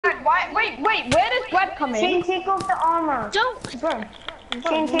Wait, where does Brad come in? Shane, take off the armor. Don't. Bro.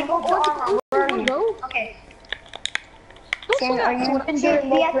 Shane, take off the armor. Where are you? Okay. Shane, are you? Shane,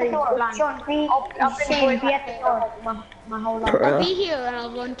 be at the door. Sean, be at the door. My whole life. I'll be here and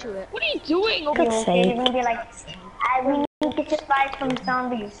I'll run to it. What are you doing? Okay, you're gonna be like, we need to survive from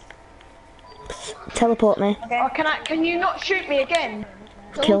zombies. Teleport me. Okay. Oh, can you not shoot me again?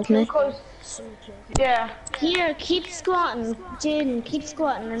 Killed me. Because, yeah. Here, keep squatting. Jaden, keep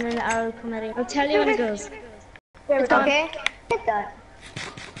squatting and then the arrow will come at you. I'll tell you when it goes. Okay. Get that.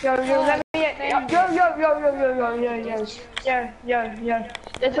 Yo, let me yo.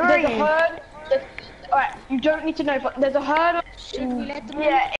 There's a herd. Alright, you don't need to know, but there's a herd. Should we let them in?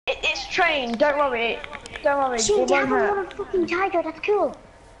 Yeah, it's trained. Don't worry. Shane, It they won't have a hurt. little fucking tiger. That's cool.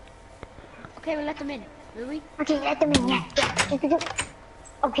 Okay, we'll let them in. Will we? Okay, let them in. Yeah.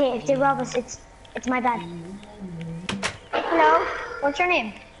 Okay, if they rob us, it's my bad. Hello. What's your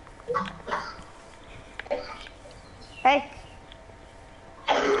name? Hey.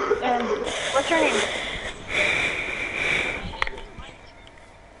 What's your name?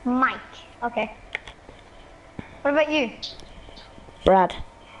 Mike. Okay. What about you? Brad.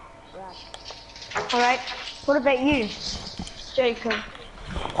 Alright. What about you? Jacob.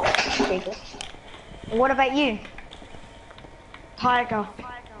 Jacob. What about you? Tiger.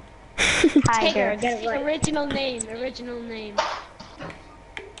 Tiger. Get it right. Original name.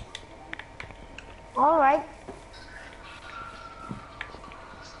 Alright.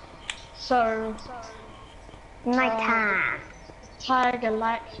 So, Nighttime. Tiger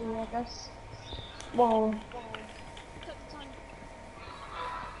likes you, I guess. Whoa.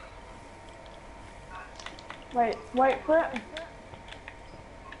 Wait for it.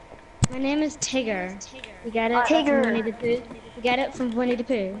 My name is Tigger. You got it? Tigger. From Winnie the Pooh. You got it from Winnie the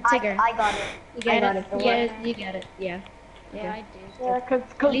Pooh. Tigger. I got it. You got I got it. it for You got it. Yeah. Yeah, I do. Yeah, cause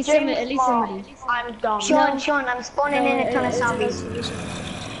At least somebody. I'm dumb. Sean, I'm spawning in a ton of zombies.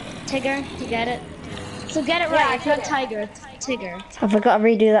 Tigger, you got it? So get it right, it's not Tiger, it's Tigger. Have I got to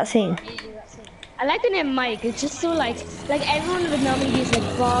redo that scene? I like the name Mike, it's just so like everyone would normally use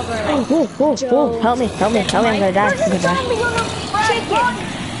like Bob or Oh, oh, oh, Joe. oh, help me, I'm gonna die, I'm gonna die.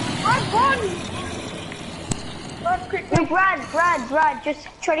 No, Brad, just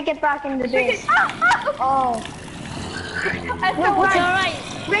try to get back in the base. Oh. No, it's alright.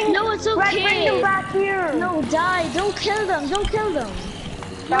 No, it's okay. Brad, bring them back here. No, die, don't kill them.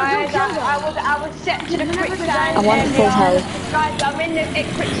 Guys, I was set to the quicksand I want full area. health. Guys, I'm in the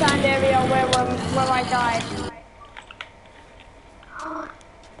quicksand area where I died.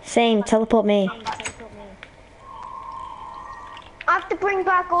 Same, teleport me. I have to bring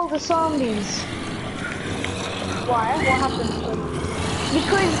back all the zombies. Why? What happened to them?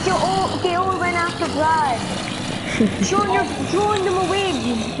 Because they all ran after Brad. Sean, you're throwing them away.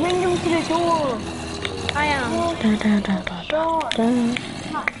 Bring them to the door. I am. Sean.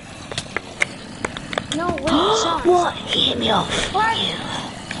 No, wait, Sean. What? He hit me off. Brad,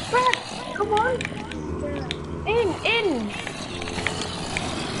 come on. In.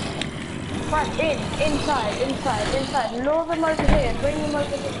 Brad, inside. Lure them over here. Bring them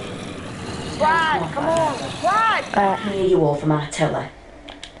over here. Brad, come on. Brad. I hear you over my telly.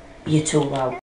 You're too loud.